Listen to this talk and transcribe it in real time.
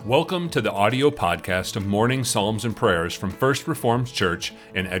Welcome to the audio podcast of Morning Psalms and Prayers from First Reformed Church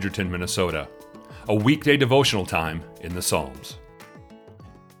in Edgerton, Minnesota, a weekday devotional time in the Psalms.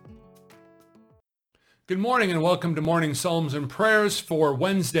 Good morning and welcome to Morning Psalms and Prayers for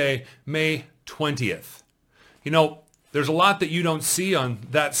Wednesday, May 20th. You know, there's a lot that you don't see on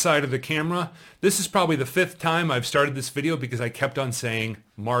that side of the camera. This is probably the fifth time I've started this video because I kept on saying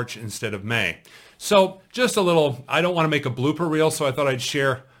March instead of May. So just a little, I don't want to make a blooper reel, so I thought I'd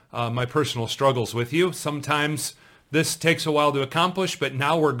share my personal struggles with you. Sometimes this takes a while to accomplish, but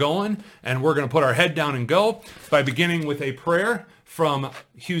now we're going, and we're going to put our head down and go by beginning with a prayer from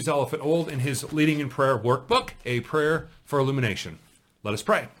Hughes Elephant Old in his Leading in Prayer workbook, a prayer for illumination. Let us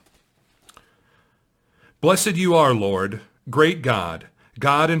pray. Blessed you are, Lord, great God,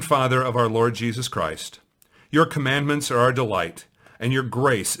 God and Father of our Lord Jesus Christ. Your commandments are our delight, and your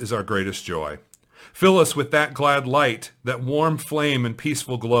grace is our greatest joy. Fill us with that glad light, that warm flame and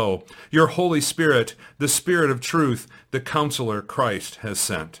peaceful glow, your Holy Spirit, the Spirit of truth, the Counselor Christ has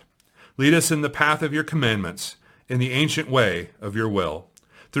sent. Lead us in the path of your commandments, in the ancient way of your will.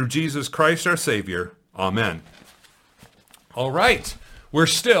 Through Jesus Christ our Savior. Amen. All right, we're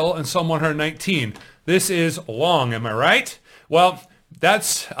still in Psalm 119. This is long, am I right? Well,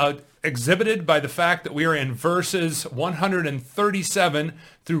 that's exhibited by the fact that we are in verses 137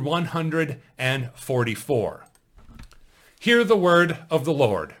 through 144. Hear the word of the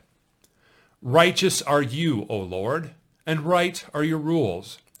Lord. Righteous are you, O Lord, and right are your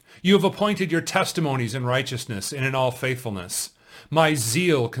rules. You have appointed your testimonies in righteousness and in all faithfulness. My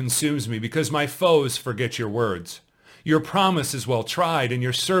zeal consumes me because my foes forget your words. Your promise is well tried, and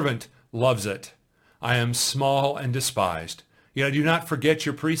your servant loves it. I am small and despised, yet I do not forget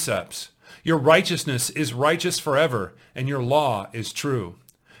your precepts. Your righteousness is righteous forever, and your law is true.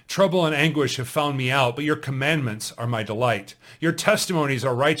 Trouble and anguish have found me out, but your commandments are my delight. Your testimonies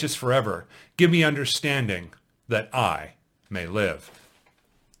are righteous forever. Give me understanding that I may live.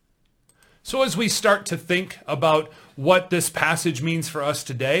 So as we start to think about what this passage means for us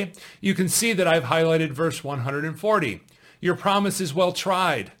today, you can see that I've highlighted verse 140. Your promise is well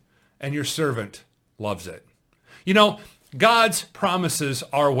tried, and your servant loves it. You know, God's promises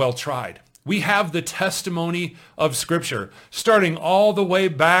are well tried. We have the testimony of Scripture, starting all the way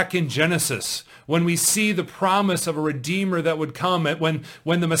back in Genesis, when we see the promise of a Redeemer that would come, when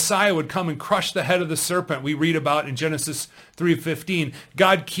the Messiah would come and crush the head of the serpent. We read about in Genesis 3:15.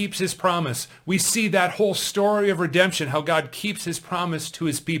 God keeps his promise. We see that whole story of redemption, how God keeps his promise to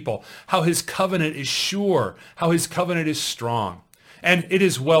his people, how his covenant is sure, how his covenant is strong. And it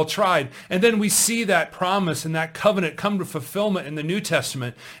is well tried. And then we see that promise and that covenant come to fulfillment in the New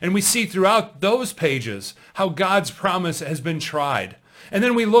Testament. And we see throughout those pages how God's promise has been tried. And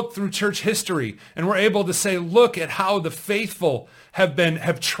then we look through church history and we're able to say, look at how the faithful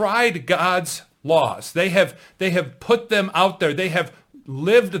have tried God's laws. They have put them out there. They have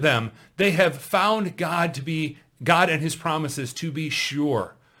lived them. They have found God and his promises to be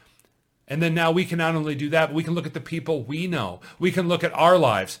sure. And then now we can not only do that, but we can look at the people we know. We can look at our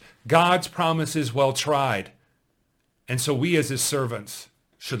lives. God's promise is well tried. And so we as his servants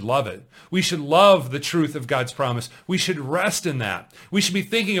should love it. We should love the truth of God's promise. We should rest in that. We should be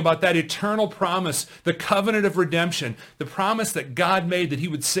thinking about that eternal promise, the covenant of redemption, the promise that God made that he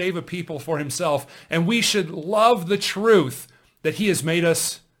would save a people for himself. And we should love the truth that he has made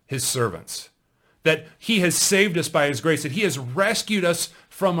us his servants, that he has saved us by his grace, that he has rescued us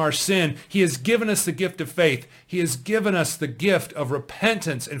from our sin. He has given us the gift of faith. He has given us the gift of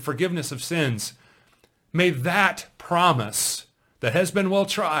repentance and forgiveness of sins. May that promise that has been well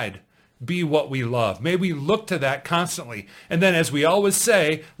tried be what we love. May we look to that constantly. And then, as we always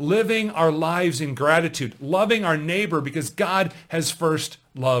say, living our lives in gratitude, loving our neighbor because God has first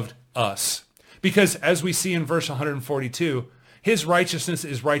loved us. Because as we see in verse 142, his righteousness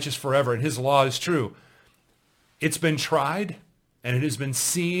is righteous forever and his law is true. It's been tried, and it has been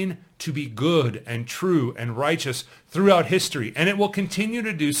seen to be good and true and righteous throughout history. And it will continue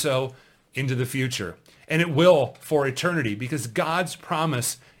to do so into the future. And it will for eternity, because God's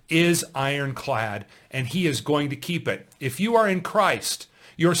promise is ironclad and he is going to keep it. If you are in Christ,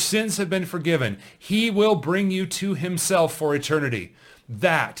 your sins have been forgiven. He will bring you to himself for eternity.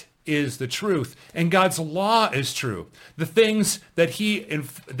 That is the truth. And God's law is true. The things that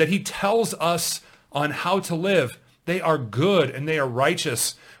he tells us on how to live, they are good and they are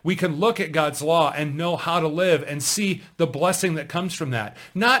righteous. We can look at God's law and know how to live and see the blessing that comes from that.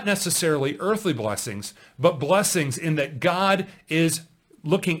 Not necessarily earthly blessings, but blessings in that God is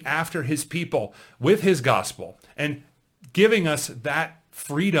looking after his people with his gospel and giving us that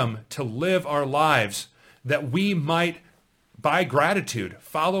freedom to live our lives that we might by gratitude,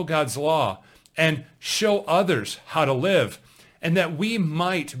 follow God's law and show others how to live, and that we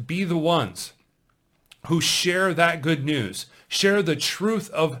might be the ones who share that good news, share the truth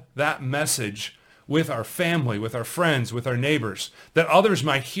of that message with our family, with our friends, with our neighbors, that others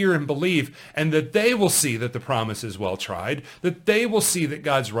might hear and believe, and that they will see that the promise is well tried, that they will see that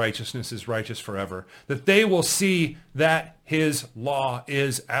God's righteousness is righteous forever, that they will see that his law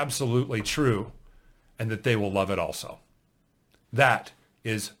is absolutely true, and that they will love it also. That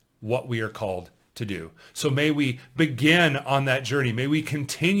is what we are called to do. So may we begin on that journey. May we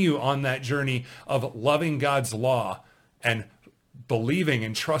continue on that journey of loving God's law and believing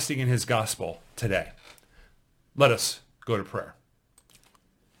and trusting in his gospel today. Let us go to prayer.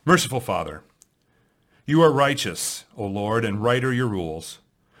 Merciful Father, you are righteous, O Lord, and right are your rules.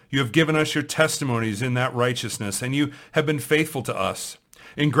 You have given us your testimonies in that righteousness, and you have been faithful to us.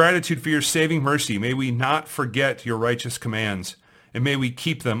 In gratitude for your saving mercy, may we not forget your righteous commands, and may we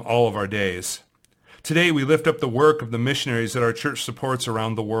keep them all of our days. Today we lift up the work of the missionaries that our church supports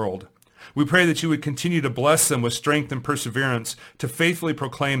around the world. We pray that you would continue to bless them with strength and perseverance to faithfully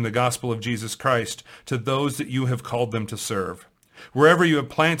proclaim the gospel of Jesus Christ to those that you have called them to serve. Wherever you have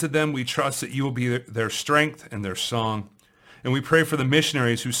planted them, we trust that you will be their strength and their song. And we pray for the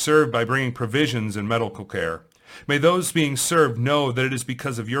missionaries who serve by bringing provisions and medical care. May those being served know that it is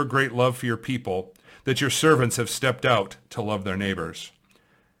because of your great love for your people that your servants have stepped out to love their neighbors.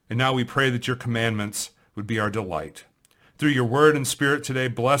 And now we pray that your commandments would be our delight. Through your word and spirit today,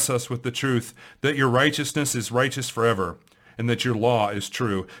 bless us with the truth that your righteousness is righteous forever and that your law is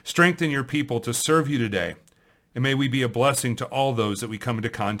true. Strengthen your people to serve you today, and may we be a blessing to all those that we come into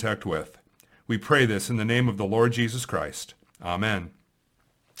contact with. We pray this in the name of the Lord Jesus Christ. Amen.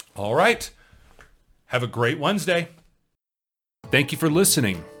 All right. Have a great Wednesday. Thank you for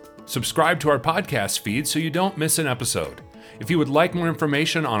listening. Subscribe to our podcast feed so you don't miss an episode. If you would like more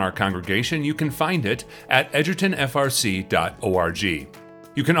information on our congregation, you can find it at edgertonfrc.org.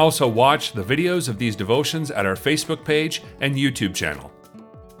 You can also watch the videos of these devotions at our Facebook page and YouTube channel.